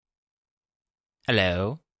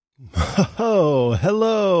Hello. Oh,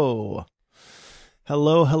 hello.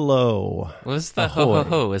 Hello, hello. What was the ho ho Ahoy.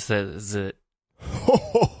 ho? Is it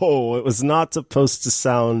Oh, it was not supposed to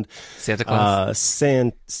sound Santa Claus?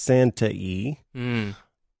 Santa-y. Mm,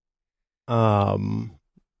 Um,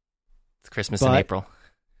 it's Christmas in but April.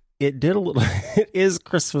 it did a little it is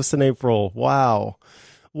Christmas in April. Wow.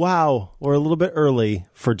 Wow. We're a little bit early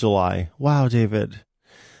for July. Wow, David.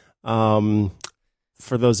 Um,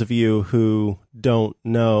 for those of you who don't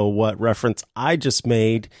know what reference I just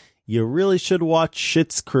made, you really should watch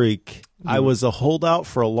Schitt's Creek. I was a holdout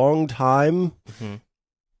for a long time, hmm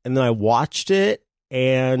and then I watched it,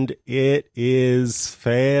 and it is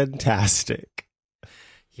fantastic.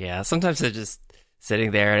 Yeah, sometimes I'm just sitting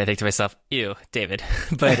there and I think to myself, ew, David.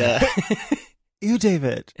 But, Ew,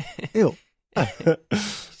 David. Ew.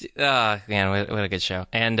 man, what a good show.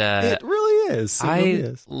 And It really is. It really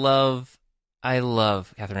is. I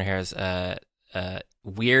love Catherine O'Hara's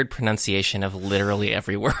weird pronunciation of literally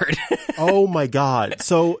every word. Oh my God.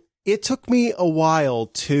 So it took me a while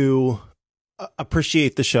to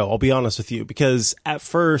appreciate the show. I'll be honest with you, because at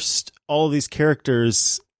first all of these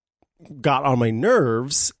characters got on my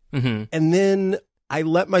nerves, hmm and then I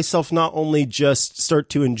let myself not only just start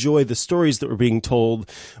to enjoy the stories that were being told,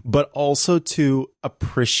 but also to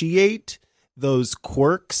appreciate those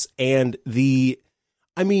quirks and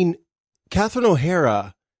Catherine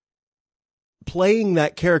O'Hara playing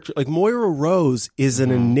that character, like Moira Rose is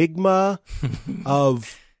an enigma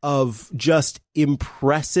of just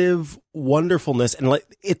impressive wonderfulness, and like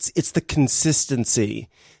it's the consistency.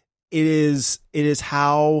 It is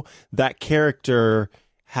how that character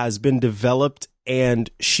has been developed, and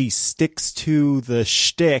she sticks to the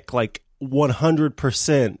shtick like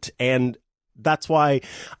 100%, and that's why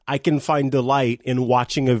I can find delight in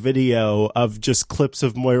watching a video of just clips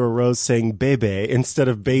of Moira Rose saying "bebe" instead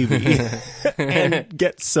of "baby," and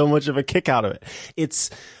get so much of a kick out of it. It's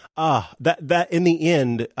that in the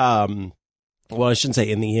end, well, I shouldn't say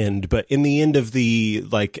in the end, but in the end of the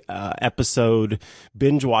episode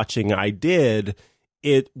binge watching I did,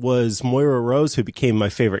 it was Moira Rose who became my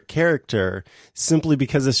favorite character, simply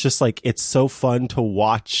because it's just like it's so fun to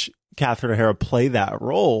watch Catherine O'Hara play that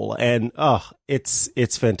role, and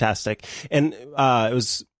it's fantastic. And it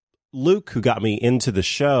was Luke who got me into the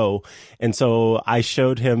show, and so I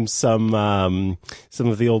showed him some of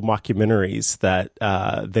the old mockumentaries that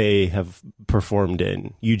they have performed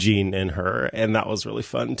in, Eugene and her, and that was really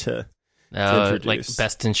fun to introduce. Like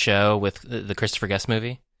Best in Show with the Christopher Guest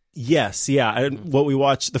movie. Yes, yeah. And what we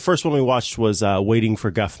watched, the first one we watched was Waiting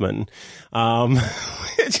for Guffman,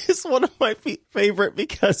 which is one of my favorite,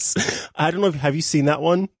 because I don't know, have you seen that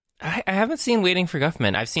one? I haven't seen Waiting for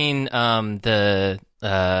Guffman. I've seen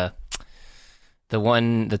the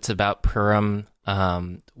one that's about Purim,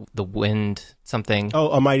 the wind something. Oh,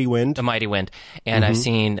 A Mighty Wind. A Mighty Wind. And I've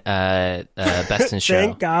seen Best in Show.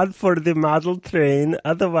 Thank God for the model train.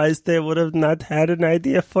 Otherwise, they would have not had an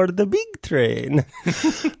idea for the big train.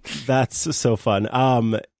 That's so fun.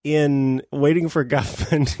 In Waiting for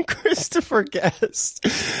Guffman, Christopher Guest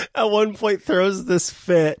at one point throws this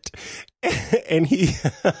fit, and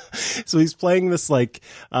so he's playing this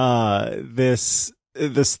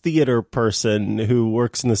this theater person who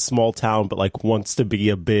works in this small town, but like wants to be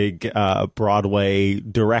a big Broadway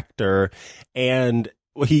director, and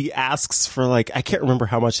he asks for I can't remember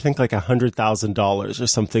how much, I think like $100,000 or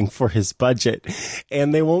something for his budget,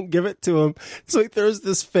 and they won't give it to him. So he throws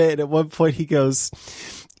this fit. At one point he goes,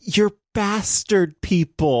 "You're bastard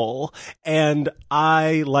people," and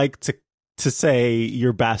I like to say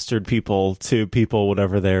 "you're bastard people" to people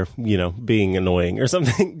whenever they're, being annoying or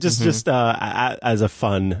something, just as a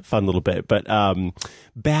fun little bit. But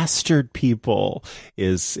bastard people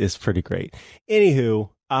is pretty great. Anywho,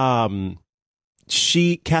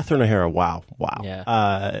 Catherine O'Hara, wow.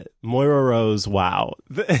 Yeah. Moira Rose, wow.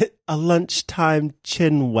 A lunchtime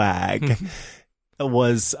chin wag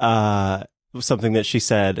was something that she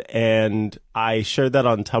said, and I shared that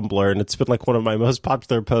on Tumblr, and it's been like one of my most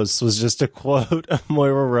popular posts, was just a quote of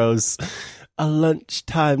Moira Rose: "A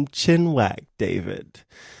lunchtime chin wag, David."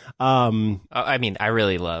 I mean, I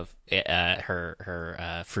really love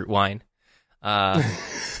her fruit wine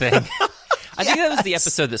thing. I think that was the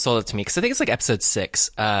episode that sold it to me, because I think it's like episode 6.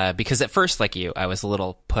 Because at first, like you, I was a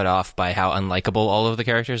little put off by how unlikable all of the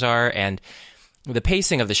characters are, and the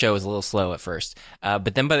pacing of the show is a little slow at first.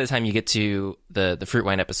 But then by the time you get to the fruit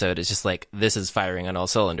wine episode, it's just like, this is firing on all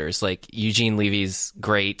cylinders. Like, Eugene Levy's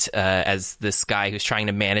great as this guy who's trying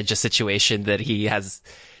to manage a situation that he has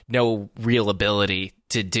no real ability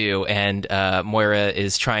to do, and Moira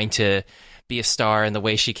is trying to be a star in the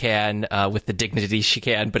way she can, with the dignity she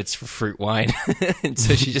can, but it's for fruit wine. And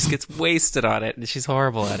so she just gets wasted on it, and she's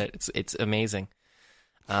horrible at it. It's amazing.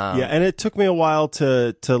 Yeah, and it took me a while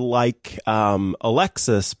to like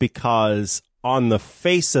Alexis, because on the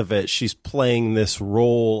face of it, she's playing this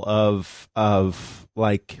role of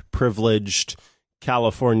like privileged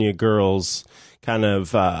California girls kind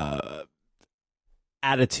of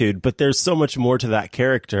attitude, but there's so much more to that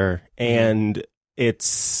character, and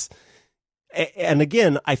and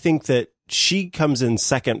again, I think that she comes in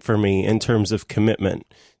second for me in terms of commitment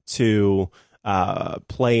to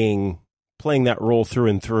playing that role through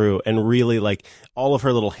and through, and really like all of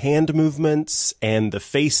her little hand movements and the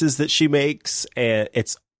faces that she makes. And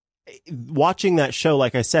it's watching that show,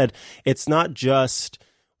 like I said, it's not just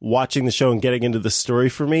watching the show and getting into the story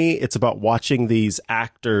for me. It's about watching these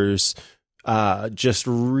actors just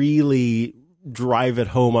really drive it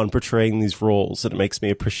home on portraying these roles, and it makes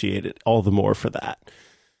me appreciate it all the more for that.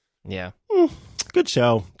 Yeah. Good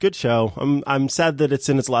show. I'm sad that it's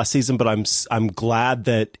in its last season, but I'm glad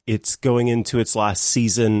that it's going into its last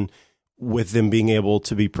season with them being able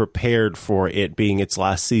to be prepared for it being its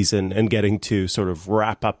last season and getting to sort of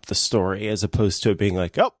wrap up the story, as opposed to it being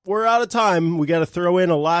like, oh, we're out of time, we got to throw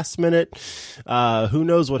in a last minute who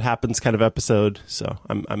knows what happens kind of episode. So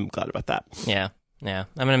I'm glad about that. Yeah. I'm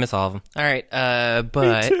gonna miss all of them. All right,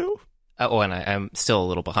 but me too. And I'm still a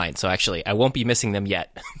little behind, so actually I won't be missing them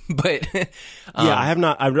yet. But yeah, I have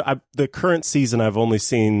not. The current season I've only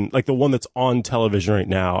seen, like the one that's on television right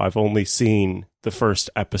now, I've only seen the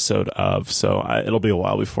first episode of. So it'll be a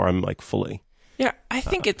while before I'm like fully. Yeah, I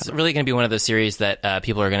think it's really going to be one of those series that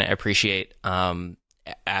people are going to appreciate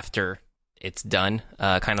after it's done.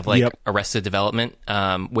 Kind of like Arrested Development,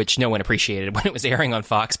 which no one appreciated when it was airing on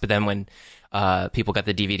Fox, but then when people got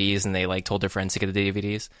the DVDs and they like told their friends to get the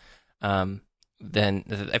DVDs. Then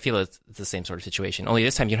I feel it's the same sort of situation. Only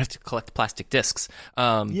this time you don't have to collect plastic discs.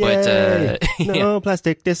 But no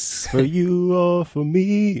plastic discs for you or for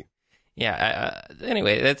me. Yeah.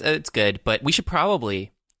 Anyway, it's good. But we should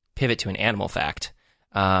probably pivot to an animal fact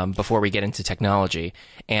before we get into technology.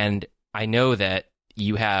 And I know that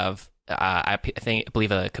you have, I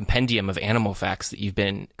believe, a compendium of animal facts that you've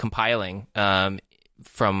been compiling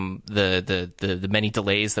from the many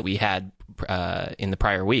delays that we had in the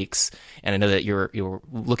prior weeks, and I know that you're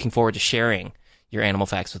looking forward to sharing your animal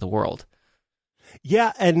facts with the world.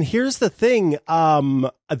 Yeah, and here's the thing: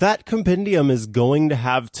 that compendium is going to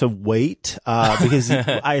have to wait because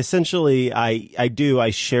I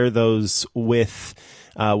share those with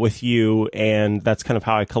you, and that's kind of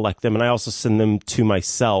how I collect them, and I also send them to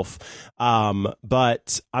myself.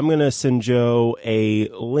 But I'm going to send Joe a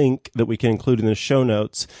link that we can include in the show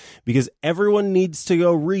notes, because everyone needs to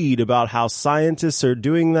go read about how scientists are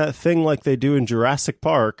doing that thing like they do in Jurassic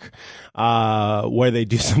Park, where they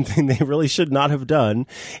do something they really should not have done.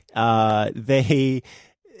 They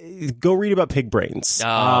go read about pig brains.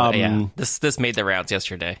 Yeah. This made the rounds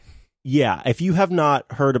yesterday. Yeah, if you have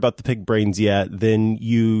not heard about the pig brains yet, then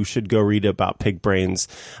you should go read about pig brains.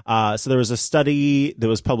 So there was a study that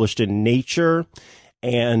was published in Nature,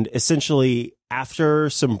 and essentially after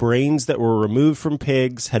some brains that were removed from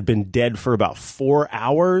pigs had been dead for about 4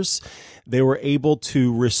 hours, they were able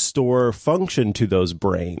to restore function to those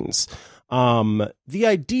brains. The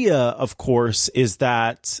idea, of course, is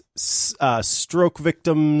that stroke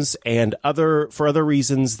victims and for other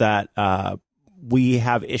reasons that we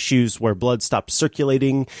have issues where blood stops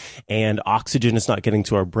circulating and oxygen is not getting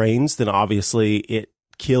to our brains, then obviously it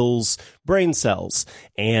kills brain cells,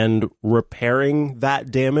 and repairing that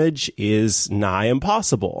damage is nigh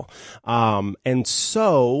impossible. And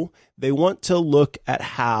so they want to look at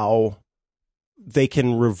how they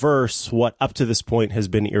can reverse what up to this point has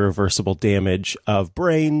been irreversible damage of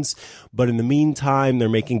brains. But in the meantime, they're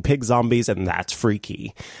making pig zombies, and that's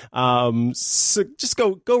freaky. So just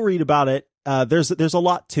go read about it. There's a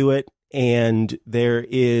lot to it, and there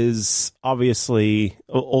is obviously,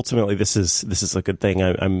 ultimately, this is a good thing.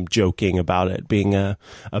 I'm joking about it being a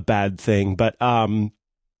bad thing, but the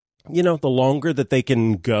longer that they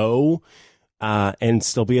can go and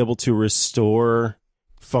still be able to restore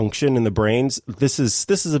function in the brains, this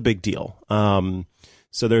is a big deal.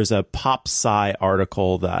 So there's a PopSci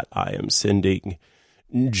article that I am sending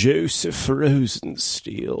Joseph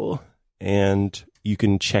Rosensteel, and you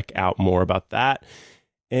can check out more about that.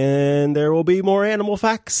 And there will be more animal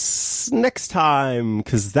facts next time,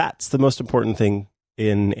 because that's the most important thing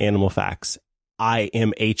in animal facts.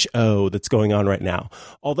 IMHO that's going on right now.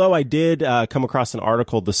 Although I did come across an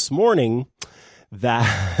article this morning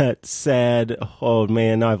that said, oh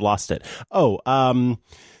man, now I've lost it.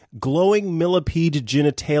 Glowing millipede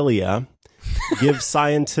genitalia give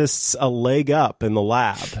scientists a leg up in the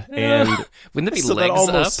lab. And wouldn't it be so legs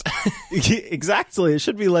almost, up? Exactly. It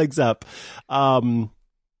should be legs up.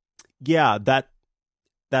 Yeah, that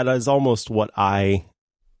is almost what I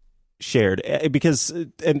shared, because,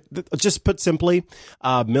 and just put simply,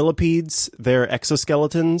 millipedes, they're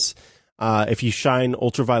exoskeletons. If you shine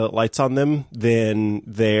ultraviolet lights on them, then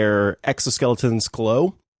their exoskeletons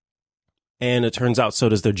glow. And it turns out so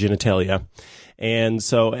does their genitalia. And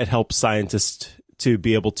so it helps scientists to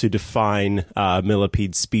be able to define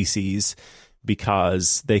millipede species,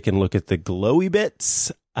 because they can look at the glowy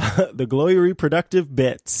bits, the glowy reproductive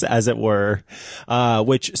bits, as it were,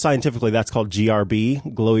 which scientifically that's called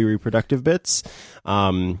GRB, glowy reproductive bits.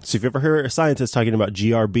 So if you ever hear a scientist talking about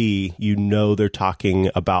GRB, you know they're talking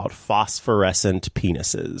about phosphorescent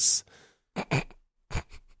penises.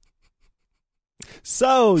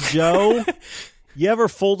 So, Joe, you ever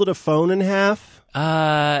folded a phone in half?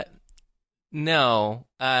 No.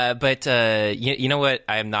 But you know what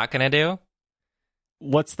I'm not going to do?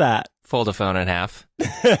 What's that? Fold a phone in half.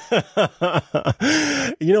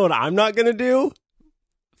 You know what I'm not going to do?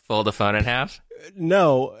 Fold a phone in half?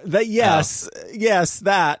 No. Yes,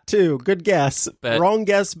 that too. Good guess. But wrong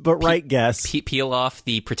guess, but right guess. Peel off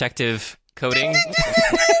the protective coating?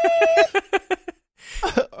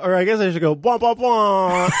 Or I guess I should go, blah, blah,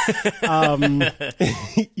 blah.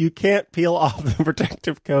 You can't peel off the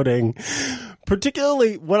protective coating.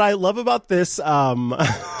 Particularly what I love about this,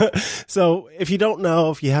 so if you don't know,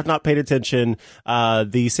 if you have not paid attention,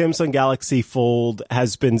 the Samsung Galaxy Fold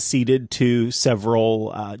has been ceded to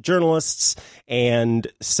several journalists, and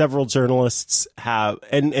several journalists have,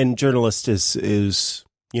 and journalist is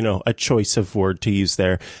you know, a choice of word to use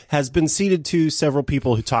there, has been ceded to several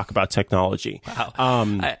people who talk about technology. Wow.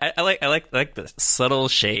 I like the subtle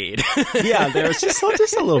shade. Yeah, there's just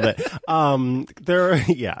a little bit.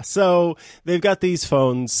 So they've got these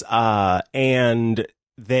phones, and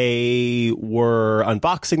they were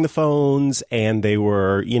unboxing the phones, and they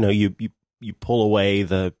were, you know, you pull away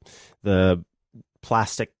the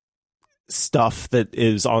plastic stuff that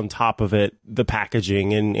is on top of it, the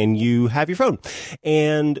packaging, and you have your phone.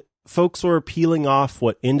 And folks were peeling off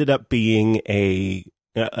what ended up being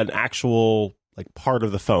an actual like part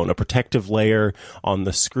of the phone, a protective layer on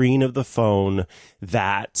the screen of the phone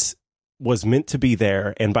that was meant to be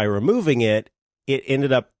there. And by removing it, it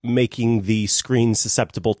ended up making the screen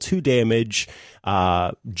susceptible to damage,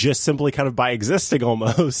 just simply kind of by existing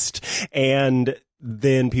almost. And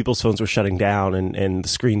then people's phones were shutting down, and the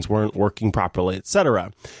screens weren't working properly,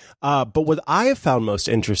 etc. But what I have found most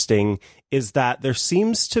interesting is that there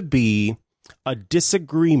seems to be a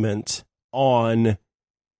disagreement on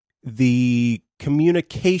the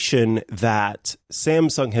communication that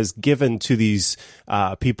Samsung has given to these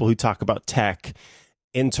people who talk about tech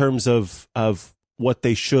in terms of what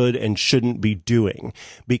they should and shouldn't be doing.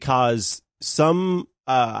 Because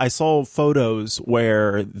I saw photos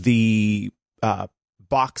where the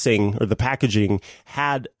boxing or the packaging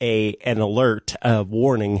had an alert, a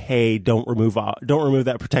warning, hey, don't remove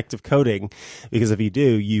that protective coating, because if you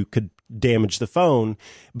do, you could damage the phone.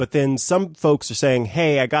 But then some folks are saying,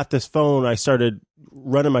 hey, I got this phone, I started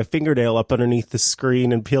running my fingernail up underneath the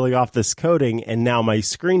screen and peeling off this coating, and now my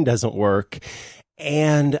screen doesn't work.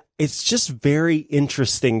 And it's just very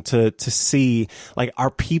interesting to see, like,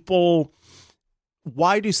 are people,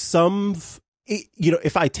 why do some, you know,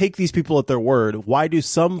 if I take these people at their word, why do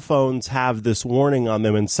some phones have this warning on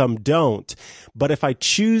them and some don't? But if I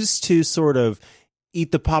choose to sort of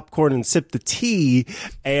eat the popcorn and sip the tea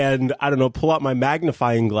and, I don't know, pull out my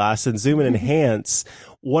magnifying glass and zoom and enhance,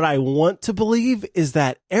 what I want to believe is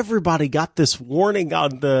that everybody got this warning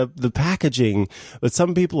on the packaging, but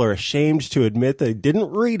some people are ashamed to admit they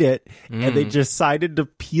didn't read it and they decided to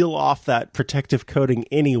peel off that protective coating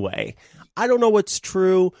anyway. I don't know what's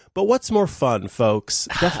true, but what's more fun, folks?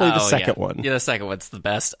 Definitely the second one. Yeah, the second one's the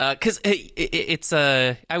best. Because it's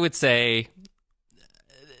I would say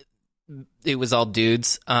it was all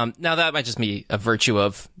dudes. Now that might just be a virtue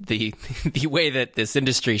of the way that this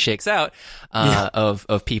industry shakes out,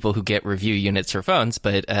 of people who get review units for phones.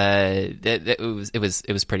 But it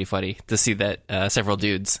was pretty funny to see that several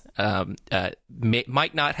dudes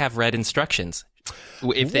might not have read instructions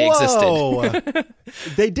if they existed.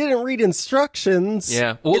 They didn't read instructions.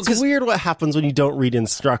 Yeah, well, it's weird what happens when you don't read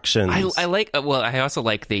instructions. I like. Well, I also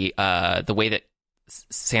like the way that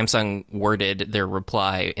Samsung worded their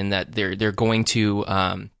reply, in that they're going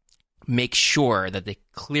to make sure that they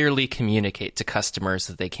clearly communicate to customers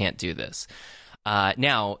that they can't do this.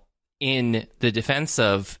 Now, in the defense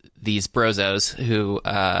of these brozos who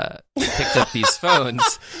picked up these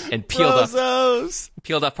phones and peeled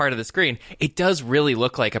off part of the screen, it does really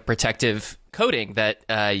look like a protective coating that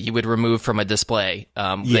you would remove from a display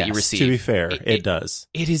that you receive. To be fair, it does.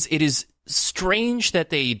 It is strange that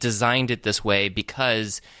they designed it this way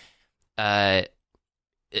because if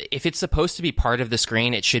it's supposed to be part of the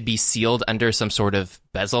screen, it should be sealed under some sort of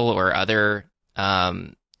bezel or other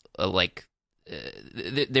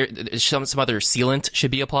there's some other sealant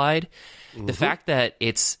should be applied. Mm-hmm. The fact that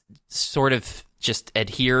it's sort of just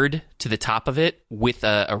adhered to the top of it with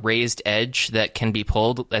a raised edge that can be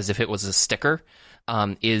pulled as if it was a sticker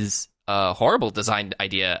is a horrible design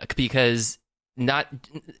idea, because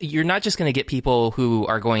you're not just going to get people who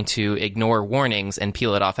are going to ignore warnings and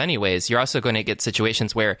peel it off anyways. You're also going to get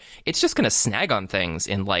situations where it's just going to snag on things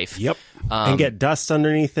in life. Yep. And get dust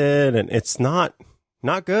underneath it, and it's not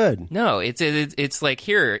good. No, it's like,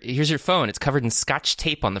 here's your phone. It's covered in Scotch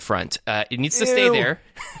tape on the front. It needs to stay there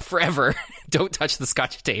forever. Don't touch the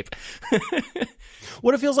Scotch tape.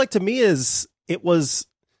 What it feels like to me is it was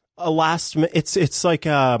a last minute. It's like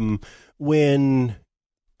when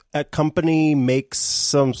a company makes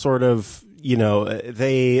some sort of,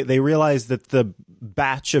 they realize that the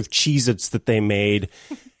batch of Cheez-Its that they made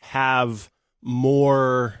have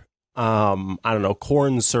more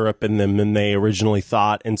corn syrup in them than they originally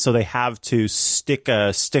thought. And so they have to stick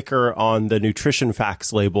a sticker on the nutrition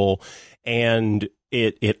facts label, and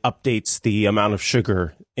it updates the amount of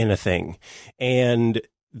sugar in a thing. And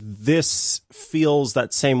this feels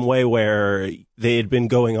that same way, where they had been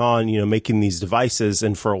going on, making these devices,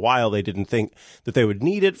 and for a while they didn't think that they would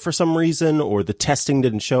need it for some reason, or the testing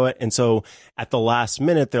didn't show it. And so at the last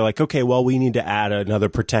minute, they're like, okay, well, we need to add another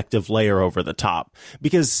protective layer over the top,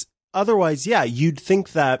 because otherwise, you'd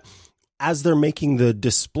think that as they're making the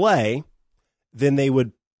display, then they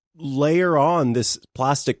would layer on this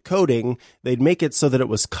plastic coating. They'd make it so that it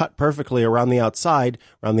was cut perfectly around the outside,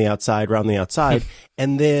 and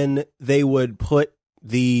then they would put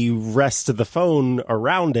the rest of the phone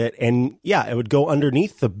around it, and it would go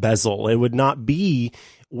underneath the bezel. It would not be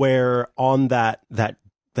where on that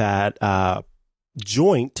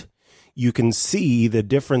joint you can see the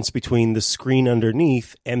difference between the screen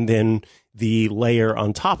underneath and then the layer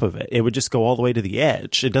on top of it. It would just go all the way to the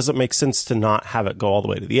edge. It doesn't make sense to not have it go all the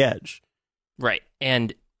way to the edge. Right.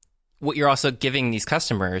 And what you're also giving these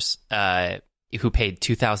customers who paid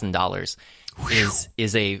 $2,000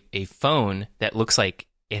 is a phone that looks like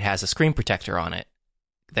it has a screen protector on it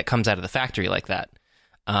that comes out of the factory like that.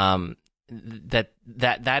 That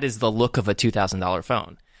is the look of a $2,000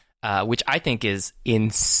 phone. Which I think is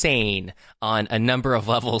insane on a number of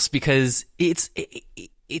levels, because it's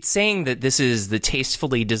saying that this is the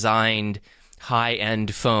tastefully designed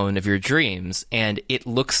high-end phone of your dreams, and it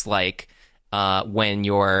looks like when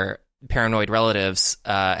your paranoid relatives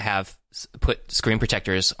have put screen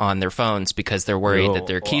protectors on their phones because they're worried that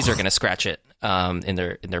their keys are going to scratch it in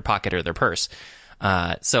their pocket or their purse.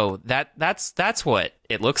 So that's what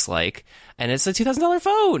it looks like, and it's a $2,000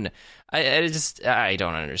 phone. I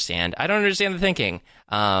don't understand. I don't understand the thinking.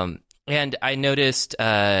 And I noticed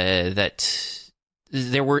that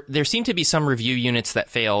there seemed to be some review units that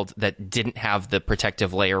failed that didn't have the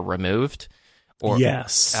protective layer removed.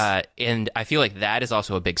 Yes. And I feel like that is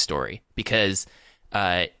also a big story, because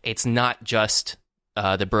it's not just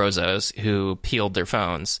the brozos who peeled their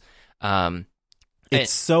phones.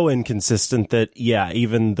 It's so inconsistent that,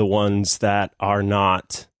 even the ones that are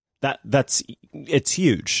not, it's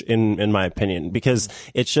huge in my opinion, because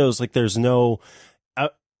it shows like there's no,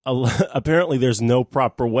 apparently there's no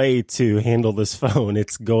proper way to handle this phone.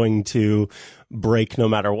 It's going to break no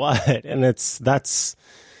matter what. And that's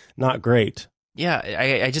not great. Yeah.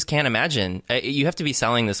 I just can't imagine. You have to be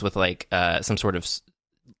selling this with like some sort of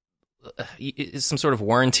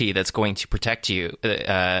warranty that's going to protect you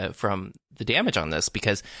from the damage on this,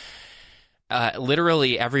 because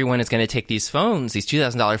literally everyone is going to take these phones, these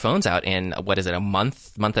 $2,000 phones, out in a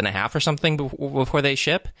month and a half or something before they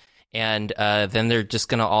ship, and then they're just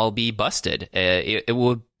going to all be busted. It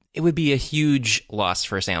would be a huge loss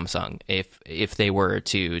for Samsung if they were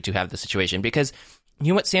to have the situation, because you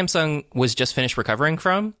know what Samsung was just finished recovering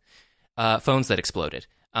from? Phones that exploded.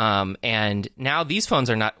 And now these phones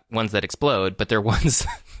are not ones that explode, but they're ones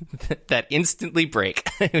that instantly break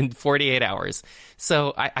in 48 hours.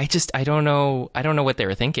 So I don't know what they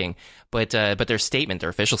were thinking, but their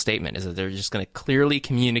official statement is that they're just going to clearly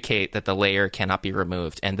communicate that the layer cannot be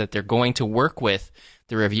removed, and that they're going to work with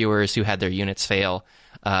the reviewers who had their units fail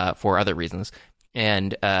for other reasons,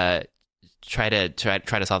 and try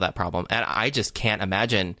to solve that problem. And I just can't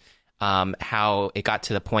imagine how it got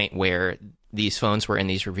to the point where these phones were in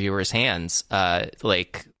these reviewers' hands.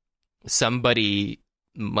 Like somebody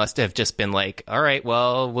must have just been like, all right,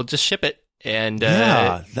 well, we'll just ship it. And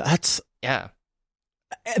that's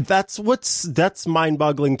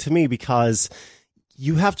mind-boggling to me, because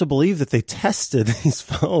you have to believe that they tested these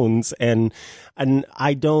phones, and and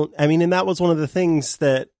that was one of the things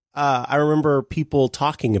that I remember people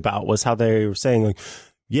talking about, was how they were saying, like,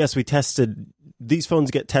 yes, we tested, these phones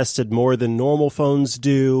get tested more than normal phones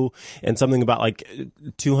do, and something about like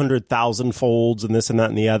 200,000 folds and this and that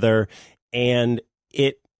and the other, and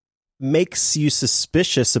it makes you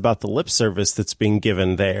suspicious about the lip service that's being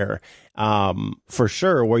given there, for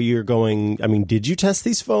sure, where you're going, I mean, did you test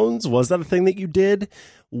these phones? Was that a thing that you did?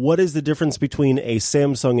 What is the difference between a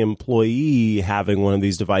Samsung employee having one of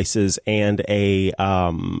these devices and a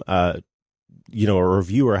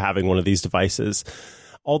reviewer having one of these devices?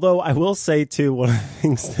 Although I will say, too, one of the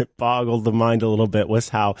things that boggled the mind a little bit was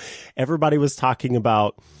how everybody was talking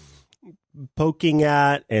about poking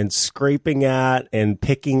at and scraping at and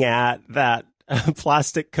picking at that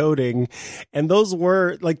plastic coating. And those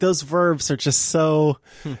verbs are just so,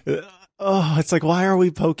 it's like, why are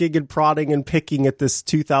we poking and prodding and picking at this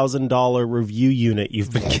 $2,000 review unit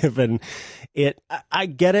you've been given? I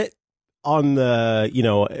get it on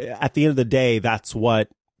the, at the end of the day, that's what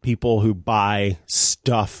people who buy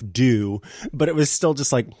stuff do, but it was still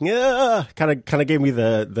just like, kind of gave me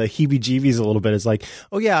the heebie-jeebies a little bit. It's like,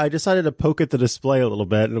 oh yeah, I decided to poke at the display a little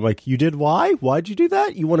bit, and I'm like, you did? Why? Why'd you do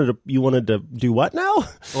that? You wanted to do what now?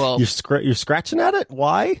 Well, you're scratching at it.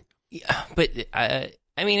 Why? Yeah, but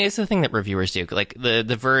it's the thing that reviewers do. Like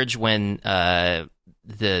the Verge, when the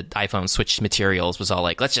iPhone switched materials, was all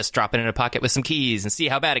like, let's just drop it in a pocket with some keys and see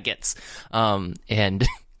how bad it gets. And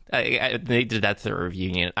they did that to the review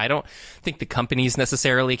unit. I don't think the companies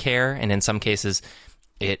necessarily care, and in some cases,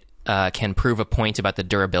 it can prove a point about the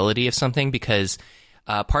durability of something, because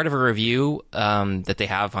part of a review that they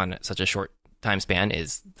have on such a short time span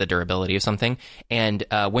is the durability of something. And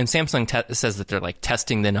when Samsung says that they're like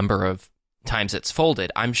testing the number of times it's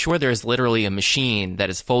folded, I'm sure there's literally a machine that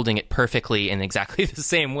is folding it perfectly in exactly the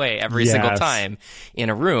same way every single time in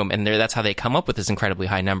a room, and that's how they come up with this incredibly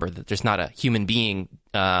high number, that there's not a human being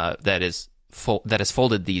that has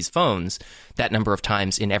folded these phones that number of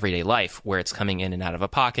times in everyday life, where it's coming in and out of a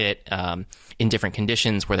pocket, in different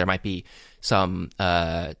conditions where there might be some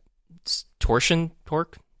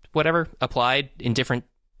torque, whatever, applied in different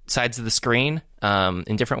sides of the screen,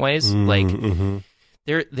 in different ways.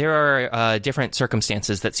 There are different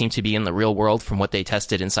circumstances that seem to be in the real world from what they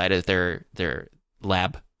tested inside of their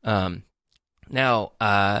lab. Now,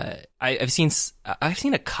 I've seen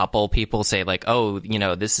a couple people say like, oh,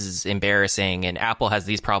 this is embarrassing, and Apple has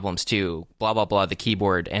these problems too, blah blah blah, the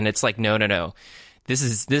keyboard. And it's like, no. This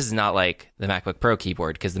is not like the MacBook Pro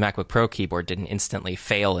keyboard, because the MacBook Pro keyboard didn't instantly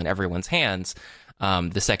fail in everyone's hands.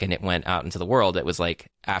 The second it went out into the world, it was like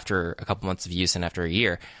after a couple months of use and after a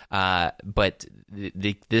year. But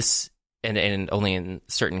this, and only in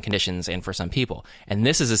certain conditions and for some people. And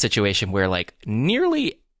this is a situation where like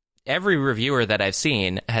nearly every reviewer that I've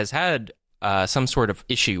seen has had some sort of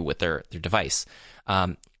issue with their device.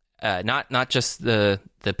 Not just the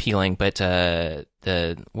peeling, but what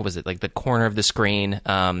was it, like the corner of the screen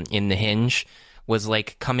in the hinge was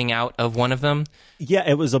like coming out of one of them. Yeah,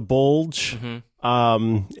 it was a bulge.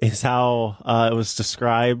 Is how it was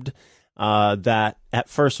described. That at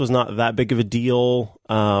first was not that big of a deal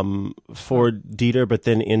for Dieter, but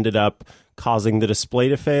then ended up causing the display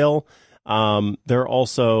to fail. They're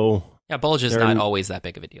also... Yeah, bulge is not always that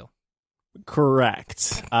big of a deal. Correct.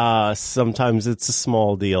 Sometimes it's a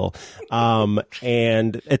small deal.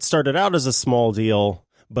 And it started out as a small deal,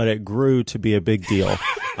 but it grew to be a big deal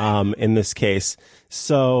in this case.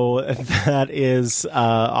 So that is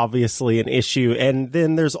obviously an issue. And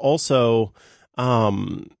then there's also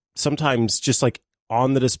sometimes just like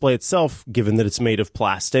on the display itself, given that it's made of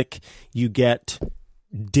plastic, you get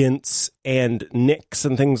dents and nicks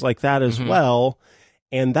and things like that as well.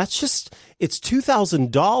 And that's just, it's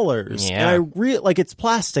 $2,000. Yeah. And it's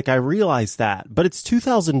plastic. I realize that, but it's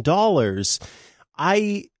 $2,000.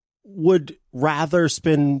 I would rather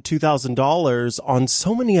spend $2,000 on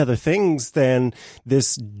so many other things than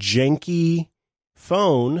this janky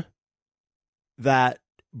phone that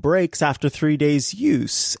breaks after 3 days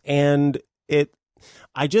use. And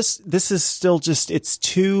this is still just, it's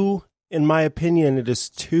too, in my opinion, it is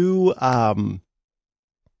too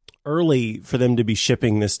early for them to be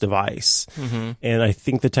shipping this device. And I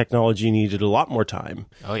think the technology needed a lot more time.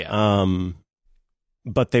 Oh yeah.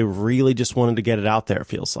 But they really just wanted to get it out there, it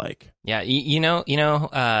feels like. Yeah,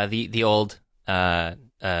 the old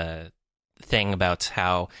thing about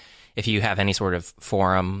how if you have any sort of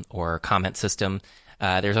forum or comment system,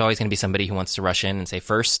 there's always going to be somebody who wants to rush in and say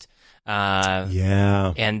first.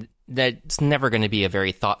 And that's never going to be a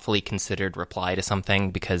very thoughtfully considered reply to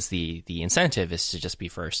something, because the incentive is to just be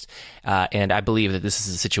first. And I believe that this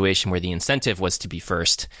is a situation where the incentive was to be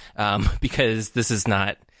first, because this is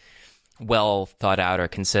not well thought out or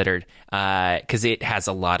considered, because it has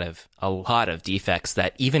a lot of defects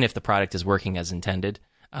that even if the product is working as intended,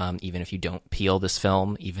 even if you don't peel this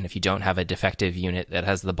film, even if you don't have a defective unit that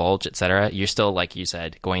has the bulge, etc., you're still, like you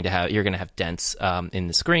said, you're going to have dents in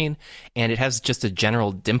the screen, and it has just a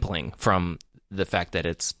general dimpling from the fact that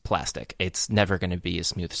it's plastic. It's never going to be a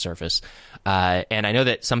smooth surface. And I know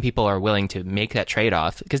that some people are willing to make that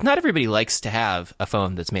trade-off, because not everybody likes to have a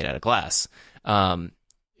phone that's made out of glass.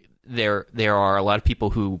 There are a lot of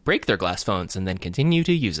people who break their glass phones and then continue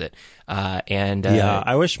to use it.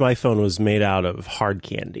 I wish my phone was made out of hard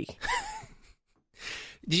candy.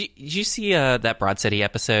 Did you see that Broad City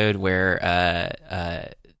episode where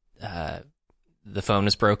the phone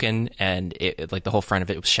was broken and it like the whole front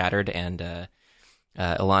of it was shattered, and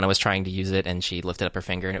Ilana was trying to use it, and she lifted up her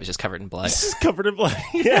finger and it was just covered in blood. It's just covered in blood.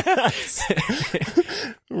 Yes.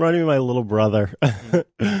 Reminding me of my little brother.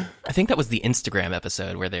 I think that was the Instagram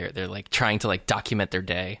episode where they're like trying to like document their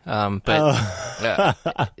day. But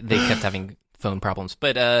they kept having phone problems.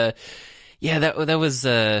 But that was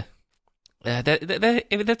that's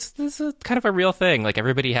a kind of a real thing. Like,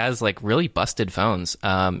 everybody has like really busted phones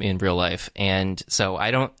in real life, and so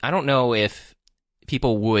I don't know if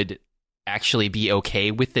people would actually be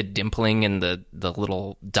okay with the dimpling and the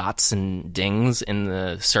little dots and dings in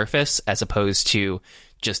the surface, as opposed to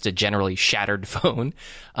just a generally shattered phone,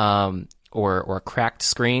 or a cracked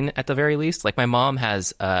screen at the very least. Like, my mom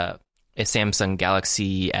has a Samsung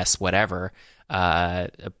Galaxy S whatever. I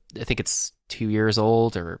think it's 2 years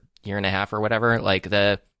old or year and a half or whatever. Like,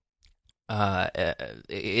 it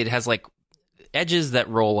has like edges that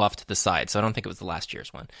roll off to the side, so I don't think it was the last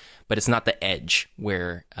year's one, but it's not the edge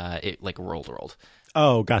where it like rolled.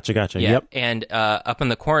 Oh, gotcha. Yeah. Yep. And up in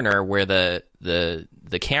the corner where the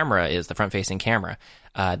camera is, the front-facing camera,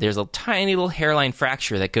 there's a tiny little hairline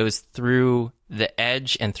fracture that goes through the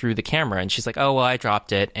edge and through the camera. And she's like, "Oh, well, I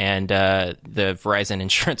dropped it, and the Verizon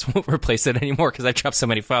insurance won't replace it anymore because I dropped so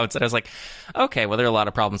many phones." And I was like, "Okay, well, there are a lot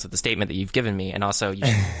of problems with the statement that you've given me, and also you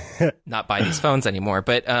should not buy these phones anymore."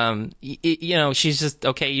 But she's just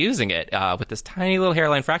okay using it with this tiny little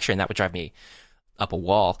hairline fracture, and that would drive me up a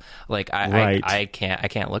wall. Like, I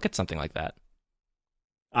can't look at something like that.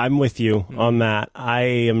 I'm with you on that. I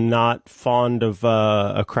am not fond of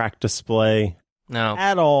a cracked display. No.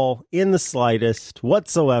 At all, in the slightest,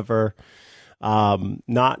 whatsoever.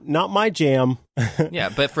 Not my jam. Yeah,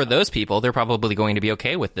 but for those people, they're probably going to be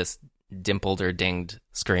okay with this dimpled or dinged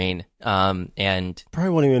screen. And probably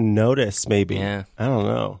won't even notice, maybe. Yeah. I don't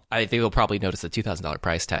know. I think they'll probably notice the $2,000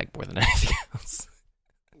 price tag more than anything else.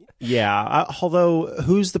 Yeah, although,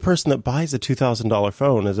 who's the person that buys a $2,000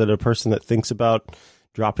 phone? Is it a person that thinks about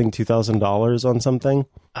dropping $2,000 on something?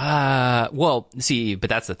 Well, see, but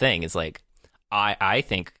that's the thing, is like, I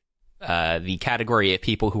think the category of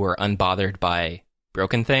people who are unbothered by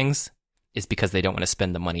broken things is because they don't want to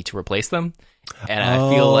spend the money to replace them. And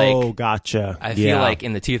I feel like, gotcha. I feel like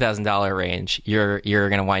in the $2,000 range, you're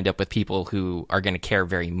going to wind up with people who are going to care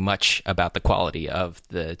very much about the quality of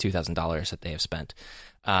the $2,000 that they have spent.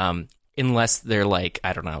 Unless they're like,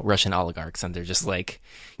 I don't know, Russian oligarchs, and they're just like,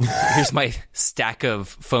 here's my stack of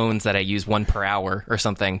phones that I use 1 per hour or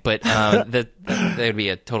something. But that would be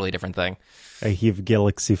a totally different thing. I have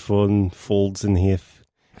Galaxy phone, folds in half.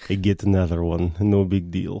 I get another one. No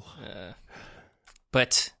big deal.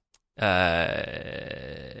 But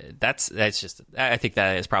that's just, I think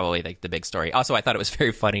that is probably like the big story. Also, I thought it was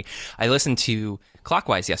very funny. I listened to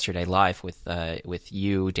Clockwise yesterday live with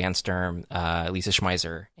you, Dan Sturm, Lisa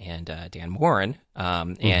Schmeiser, and Dan Morin,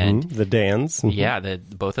 and the Dans. Yeah,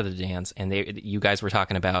 both of the Dans, and you guys were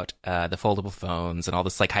talking about the foldable phones and all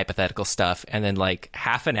this like hypothetical stuff, and then like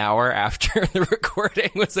half an hour after the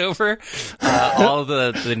recording was over, all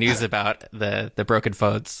the news about the broken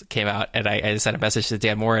phones came out, and I just sent a message to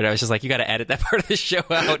Dan Morin. I was just like, "You got to edit that part of the show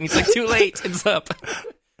out," and he's like, "Too late, it's up."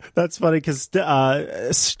 That's funny because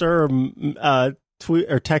Sturm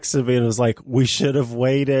texted me and was like, "We should have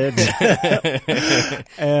waited."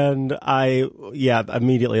 And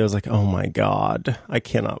immediately I was like, "Oh my God, I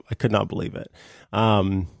could not believe it." I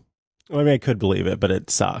mean, I could believe it, but it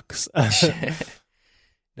sucks. No,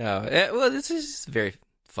 well, it's just very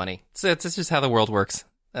funny. So it's just how the world works.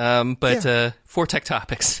 For Tech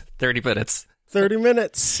Topics, 30 minutes. 30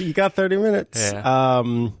 minutes. You got 30 minutes. Yeah.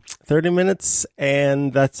 30 minutes,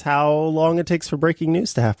 and that's how long it takes for breaking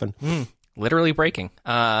news to happen. Literally breaking.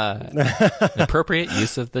 Appropriate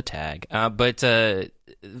use of the tag. But in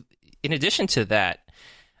addition to that,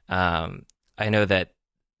 I know that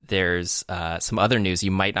there's some other news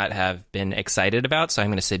you might not have been excited about, so I'm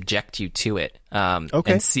going to subject you to it.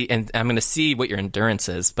 Okay. And I'm going to see what your endurance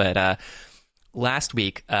is. But last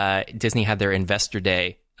week, Disney had their Investor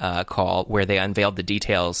Day call where they unveiled the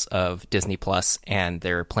details of Disney Plus and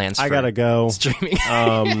their plans for I gotta go. streaming.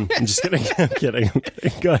 I'm just kidding. I'm kidding.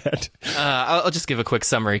 Go ahead. I'll just give a quick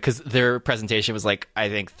summary because their presentation was like, I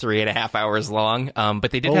think 3.5 hours long. But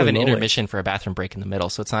they did have an intermission for a bathroom break in the middle,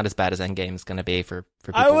 so it's not as bad as Endgame is going to be for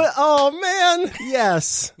people. Oh man,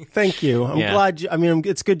 yes. Thank you. I'm glad.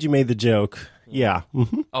 It's good you made the joke. Yeah.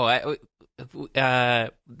 Mm-hmm. Oh,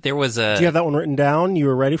 there was a. Do you have that one written down? You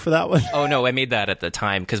were ready for that one? Oh no, I made that at the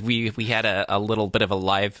time because we had a little bit of a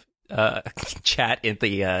live chat in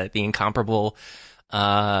the Incomparable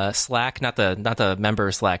Slack, not the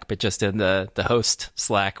member Slack, but just in the host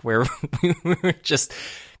Slack where we were just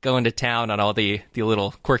going to town on all the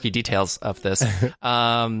little quirky details of this.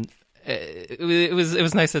 It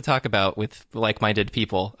was nice to talk about with like-minded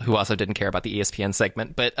people who also didn't care about the ESPN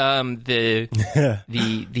segment. But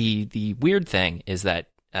the weird thing is that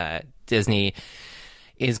Disney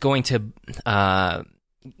is going to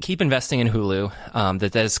keep investing in Hulu.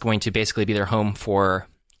 That's going to basically be their home for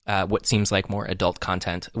what seems like more adult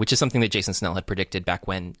content, which is something that Jason Snell had predicted back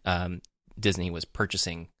when Disney was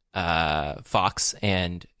purchasing Fox,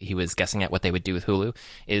 and he was guessing at what they would do with Hulu.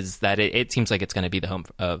 Is that it seems like it's going to be the home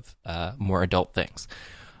of more adult things,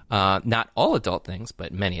 not all adult things,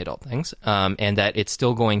 but many adult things, and that it's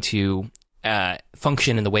still going to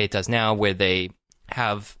function in the way it does now, where they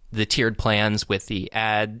have the tiered plans with the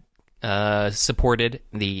ad supported,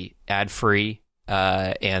 the ad free,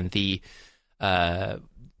 and the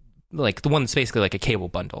like the one that's basically like a cable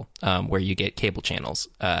bundle, where you get cable channels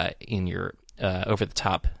in your over the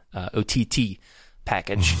top OTT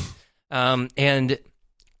package, and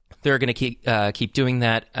they're going to keep doing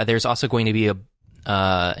that. There's also going to be an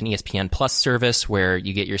ESPN Plus service where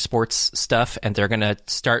you get your sports stuff, and they're going to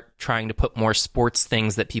start trying to put more sports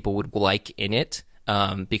things that people would like in it,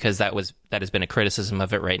 because that has been a criticism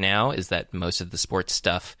of it right now, is that most of the sports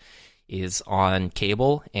stuff is on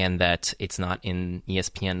cable and that it's not in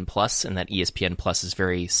ESPN Plus, and that ESPN Plus is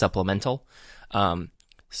very supplemental.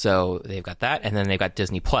 So they've got that, and then they've got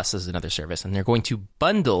Disney Plus as another service, and they're going to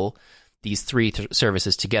bundle these three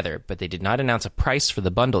services together, but they did not announce a price for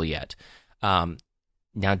the bundle yet.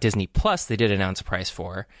 Now, Disney Plus, they did announce a price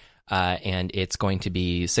for, and it's going to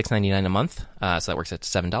be $6.99 a month, so that works out to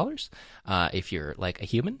 $7 if you're like a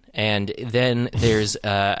human. And then there's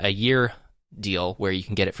a year deal where you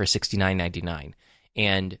can get it for $69.99,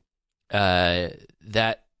 and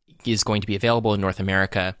that is going to be available in North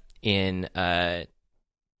America in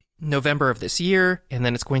November of this year, and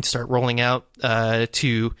then it's going to start rolling out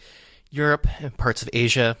to Europe and parts of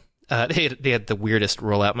Asia. They had the weirdest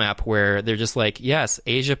rollout map where they're just like, yes,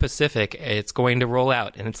 Asia Pacific, it's going to roll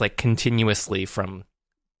out, and it's like continuously from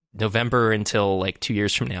November until like 2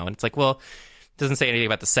 years from now. And it's like, well, it doesn't say anything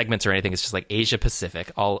about the segments or anything. It's just like Asia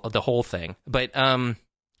Pacific, the whole thing. But that's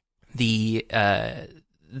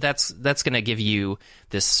going to give you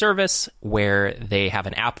this service where they have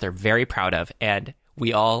an app they're very proud of, and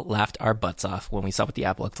we all laughed our butts off when we saw what the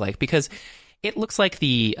app looked like, because it looks like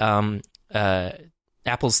the Apple's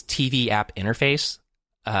TV app interface,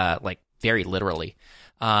 like very literally.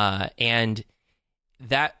 And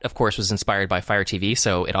that, of course, was inspired by Fire TV,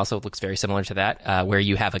 so it also looks very similar to that, where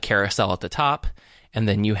you have a carousel at the top, and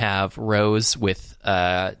then you have rows with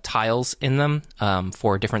tiles in them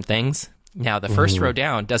for different things. Now, the first row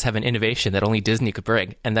down does have an innovation that only Disney could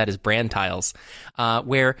bring, and that is brand tiles,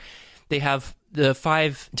 where they have the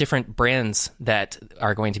 5 different brands that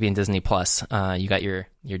are going to be in Disney Plus. You got your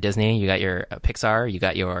Disney, you got your Pixar, you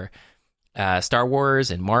got your Star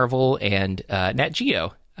Wars and Marvel and Nat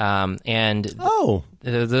Geo. And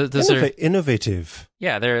those are innovative.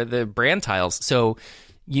 Yeah, they're the brand tiles. So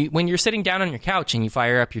when you're sitting down on your couch and you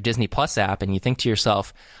fire up your Disney Plus app and you think to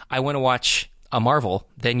yourself, I want to watch a Marvel,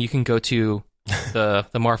 then you can go to the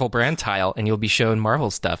Marvel brand tile and you'll be shown Marvel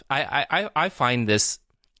stuff. I find this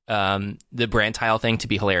the brand tile thing to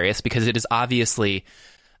be hilarious, because it is obviously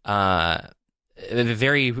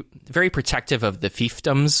very, very protective of the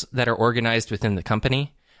fiefdoms that are organized within the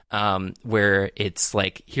company, where it's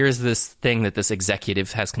like, here's this thing that this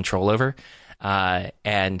executive has control over,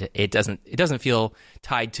 and it doesn't feel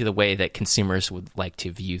tied to the way that consumers would like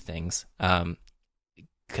to view things.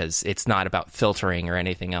 because it's not about filtering or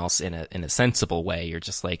anything else in a sensible way. You're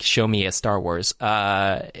just like, show me a Star Wars,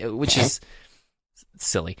 which is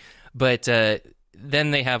silly. But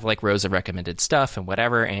then they have like rows of recommended stuff and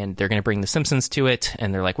whatever, and they're going to bring The Simpsons to it,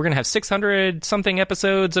 and they're like, we're going to have 600 something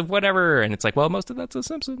episodes of whatever, and it's like, well, most of that's The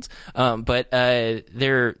Simpsons.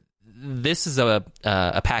 This is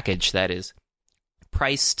a package that is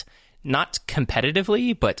priced not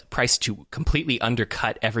competitively, but priced to completely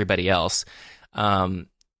undercut everybody else.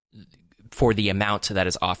 For the amount that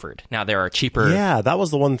is offered. Now there are cheaper. Yeah, that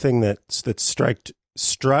was the one thing that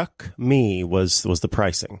struck me was the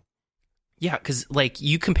pricing. Yeah, because like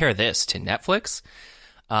you compare this to Netflix,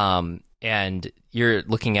 and you're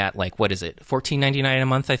looking at like, what is it, $14.99 a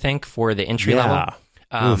month, I think, for the entry level.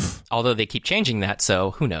 Although they keep changing that,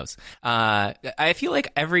 so who knows? I feel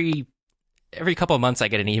like every couple of months I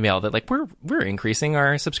get an email that like we're increasing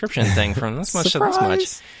our subscription thing from this much to this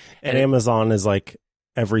much, and Amazon is like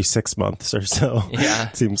every 6 months or so. Yeah.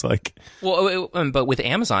 It seems like. Well, but with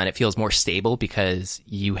Amazon, it feels more stable because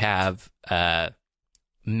you have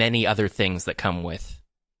many other things that come with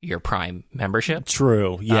your Prime membership.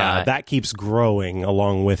 True. Yeah, that keeps growing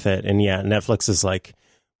along with it. And yeah, Netflix is like,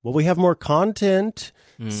 well, we have more content,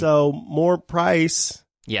 so more price.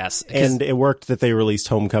 Yes. And it worked that they released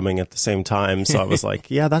Homecoming at the same time. So I was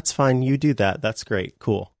like, yeah, that's fine. You do that. That's great.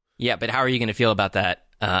 Cool. Yeah, but how are you going to feel about that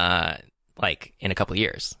like in a couple of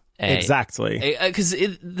years? Exactly. Because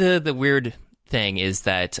the weird thing is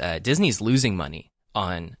that Disney's losing money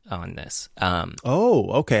on this.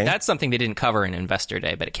 Okay. That's something they didn't cover in Investor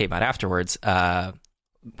Day, but it came out afterwards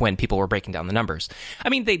when people were breaking down the numbers. I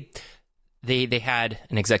mean, they had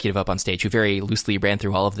an executive up on stage who very loosely ran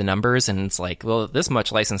through all of the numbers, and it's like, well, this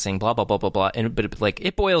much licensing, blah blah blah blah blah, but like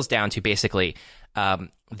it boils down to basically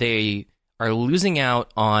they are losing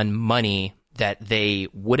out on money that they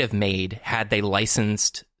would have made had they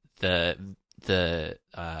licensed the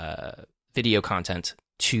video content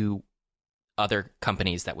to other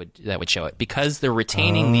companies that would show it, because they're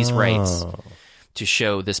retaining these rights to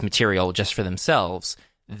show this material just for themselves.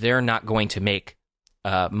 They're not going to make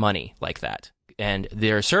money like that, and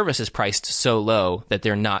their service is priced so low that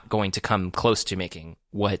they're not going to come close to making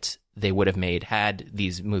what they would have made had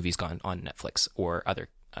these movies gone on Netflix or other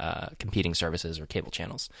competing services or cable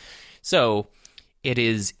channels. So it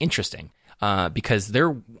is interesting because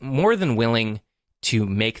they're more than willing to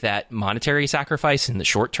make that monetary sacrifice in the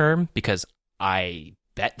short term, because I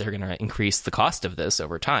bet they're going to increase the cost of this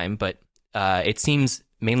over time. But it seems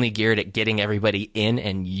mainly geared at getting everybody in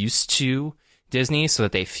and used to Disney so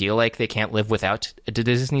that they feel like they can't live without a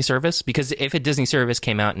Disney service. Because if a Disney service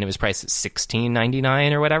came out and it was priced at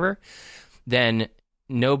 $16.99 or whatever, then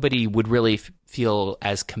nobody would really feel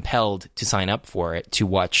as compelled to sign up for it to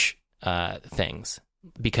watch things,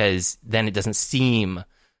 because then it doesn't seem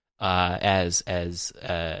as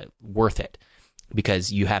worth it,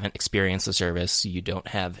 because you haven't experienced the service. You don't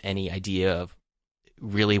have any idea of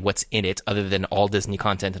really what's in it other than all Disney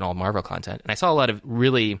content and all Marvel content. And I saw a lot of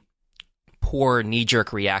really poor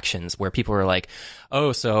knee-jerk reactions where people were like,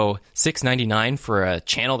 oh, so $6.99 for a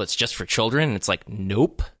channel that's just for children? And it's like,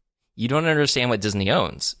 nope. You don't understand what Disney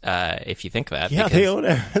owns, if you think that. Yeah, because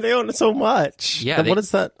they own it so much. Yeah. What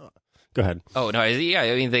is that? Go ahead. Oh, no. Yeah,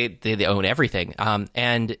 I mean, they own everything.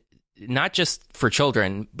 And not just for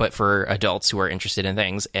children, but for adults who are interested in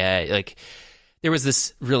things. Like, there was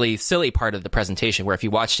this really silly part of the presentation where if you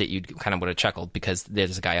watched it, you kind of would have chuckled, because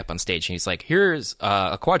there's a guy up on stage and he's like, here's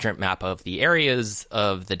a quadrant map of the areas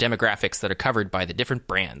of the demographics that are covered by the different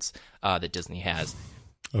brands that Disney has.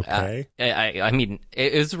 Okay. I mean,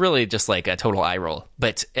 it was really just like a total eye roll,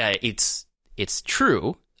 but it's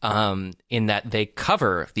true in that they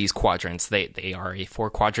cover these quadrants. They are a four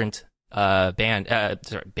quadrant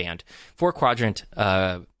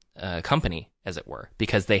company, as it were,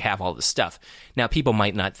 because they have all this stuff. Now, people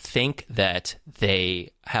might not think that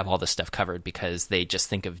they have all this stuff covered because they just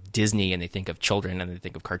think of Disney and they think of children and they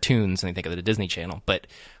think of cartoons and they think of the Disney Channel, but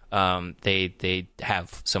they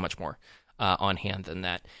have so much more on hand than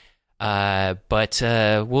that. But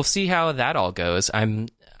we'll see how that all goes. I'm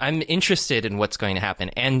interested in what's going to happen,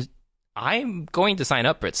 and I'm going to sign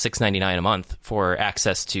up at $6.99 a month for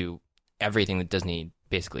access to everything that Disney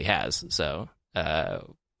basically has. So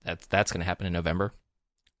that's going to happen in November.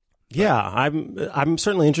 Yeah, I'm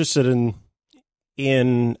certainly interested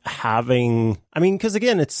in having. I mean, because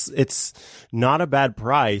again, it's not a bad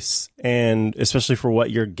price, and especially for what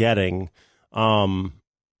you're getting,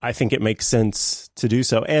 I think it makes sense to do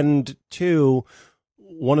so. And two,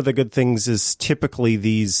 one of the good things is typically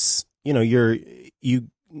these, you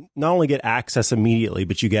not only get access immediately,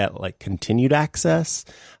 but you get like continued access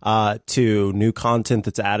to new content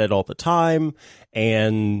that's added all the time.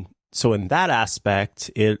 And so in that aspect,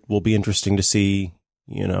 it will be interesting to see,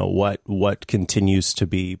 you know, what continues to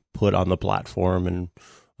be put on the platform and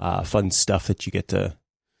fun stuff that you get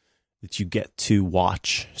to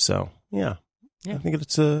watch. So yeah. I think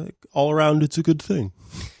it's all around, it's a good thing.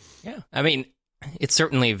 Yeah. I mean, it's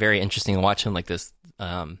certainly very interesting watching like this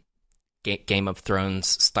Game of Thrones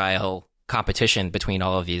style competition between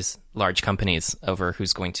all of these large companies over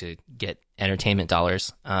who's going to get entertainment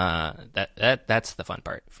dollars. That's the fun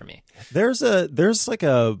part for me. There's some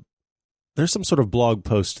sort of blog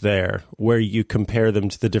post there where you compare them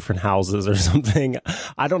to the different houses or something.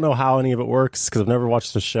 I don't know how any of it works because I've never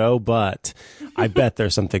watched the show, but I bet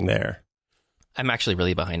there's something there. I'm actually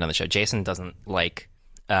really behind on the show. Jason doesn't like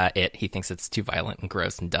it. He thinks it's too violent and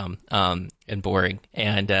gross and dumb and boring.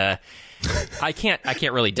 And I can't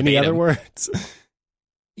really debate him. Any other words?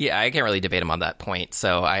 Yeah, I can't really debate him on that point.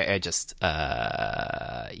 So I just don't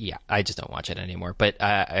watch it anymore. But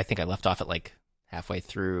I think I left off at like halfway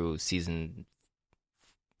through season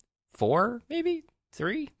 4, maybe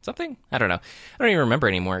 3, something. I don't know. I don't even remember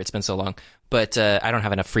anymore. It's been so long. But I don't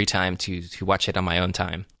have enough free time to watch it on my own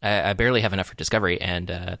time. I barely have enough for Discovery, and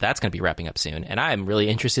that's going to be wrapping up soon. And I'm really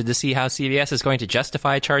interested to see how CBS is going to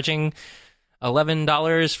justify charging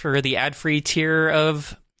 $11 for the ad-free tier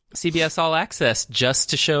of CBS All Access just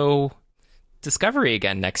to show Discovery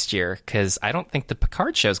again next year, because I don't think the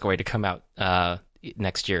Picard show is going to come out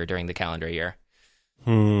next year during the calendar year.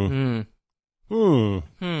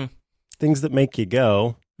 Things that make you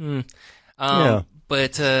go. Yeah.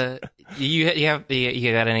 But you got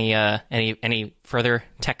any further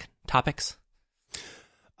tech topics?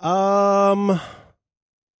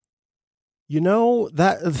 You know,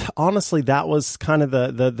 that honestly, that was kind of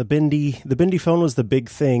the Bindi phone was the big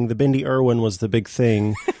thing. The Bindi Irwin was the big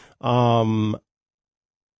thing.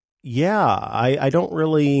 Yeah, I don't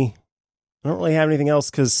really have anything else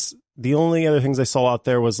because the only other things I saw out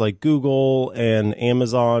there was like Google and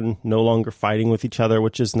Amazon no longer fighting with each other,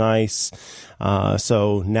 which is nice.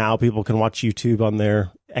 So now people can watch YouTube on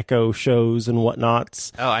their Echo shows and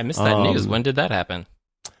whatnot. Oh, I missed that news. When did that happen?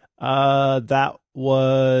 That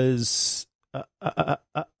was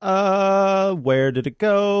where did it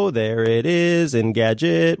go? There it is,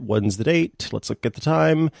 Engadget. When's the date? Let's look at the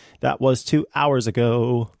time. That was 2 hours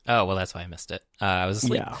ago. Oh, well, that's why I missed it. I was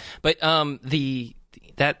asleep. Yeah. But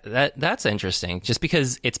that's interesting, just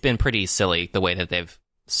because it's been pretty silly the way that they've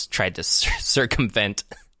tried to circumvent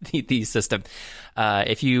the system.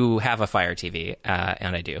 If you have a Fire TV,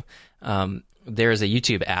 and I do, there's a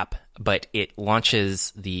YouTube app, but it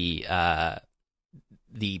launches the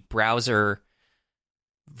browser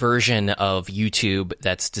version of YouTube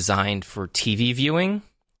that's designed for TV viewing,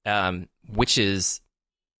 which is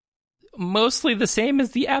mostly the same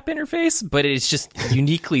as the app interface, but it's just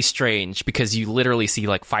uniquely strange because you literally see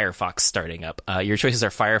like Firefox starting up. Your choices are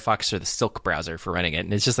Firefox or the Silk browser for running it,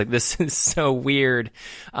 and it's just like, this is so weird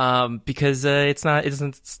because it's not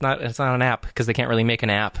an app, because they can't really make an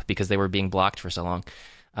app because they were being blocked for so long.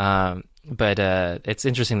 But it's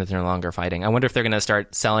interesting that they're no longer fighting. I wonder if they're going to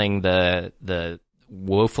start selling the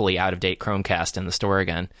woefully out of date Chromecast in the store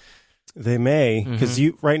again. They may, because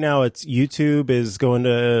right now it's YouTube is going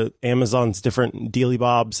to Amazon's different dealy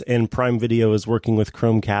bobs, and Prime Video is working with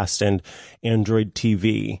Chromecast and Android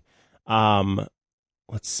TV.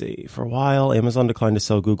 Let's see. For a while, Amazon declined to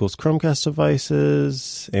sell Google's Chromecast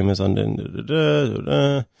devices. Amazon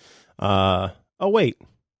didn't. Oh wait,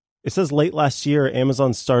 it says late last year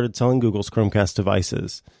Amazon started selling Google's Chromecast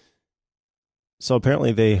devices. So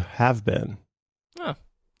apparently they have been. Oh,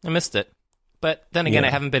 I missed it. But then again,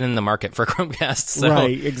 I haven't been in the market for Chromecast. So.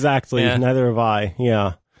 Right, exactly. Yeah. Neither have I.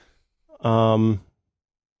 Yeah.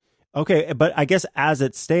 Okay, but I guess as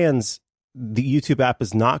it stands, the YouTube app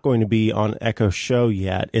is not going to be on Echo Show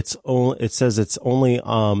yet. It says it's only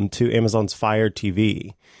to Amazon's Fire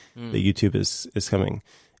TV that YouTube is coming.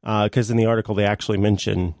 Because in the article they actually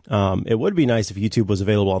mention it would be nice if YouTube was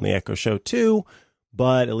available on the Echo Show too,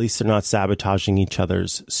 but at least they're not sabotaging each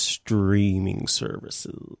other's streaming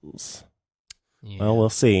services. Yeah. Well, we'll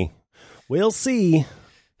see. We'll see.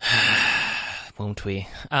 Won't we?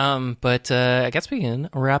 But I guess we can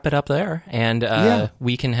wrap it up there, and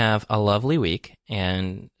we can have a lovely week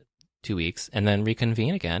and 2 weeks, and then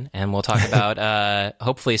reconvene again, and we'll talk about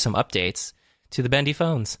hopefully some updates to the Bendy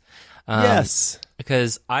phones. Yes.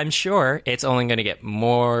 Because I'm sure it's only going to get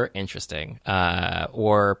more interesting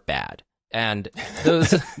or bad. And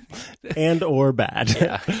those and or bad.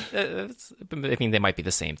 Yeah. I mean, they might be the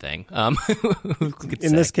same thing.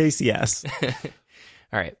 In this case, yes.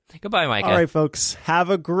 All right. Goodbye, Micah. All right, folks. Have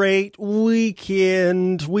a great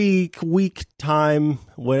weekend, week time,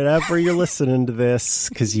 whenever you're listening to this,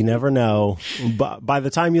 because you never know. But by the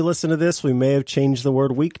time you listen to this, we may have changed the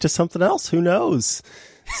word week to something else. Who knows?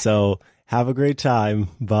 So have a great time.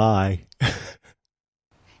 Bye.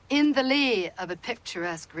 In the lee of a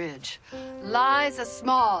picturesque ridge lies a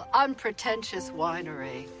small, unpretentious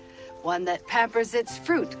winery, one that pampers its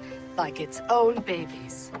fruit like its own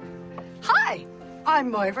babies. Hi,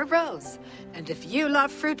 I'm Moira Rose, and if you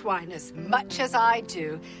love fruit wine as much as I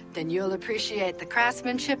do, then you'll appreciate the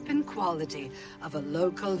craftsmanship and quality of a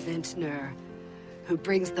local vintner who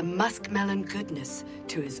brings the muskmelon goodness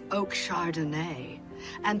to his oak Chardonnay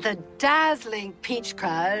and the dazzling peach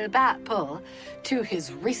Apple to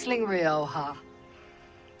his Riesling Rioja.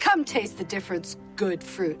 Come taste the difference good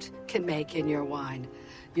fruit can make in your wine.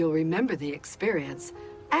 You'll remember the experience,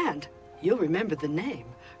 and you'll remember the name,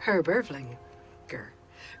 Herb Ervlinger.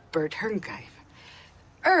 Bert Herngreif.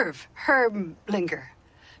 Irv Herblinger.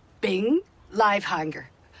 Bing Livehanger.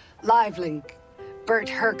 Liveling. Bert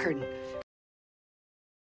Herkern.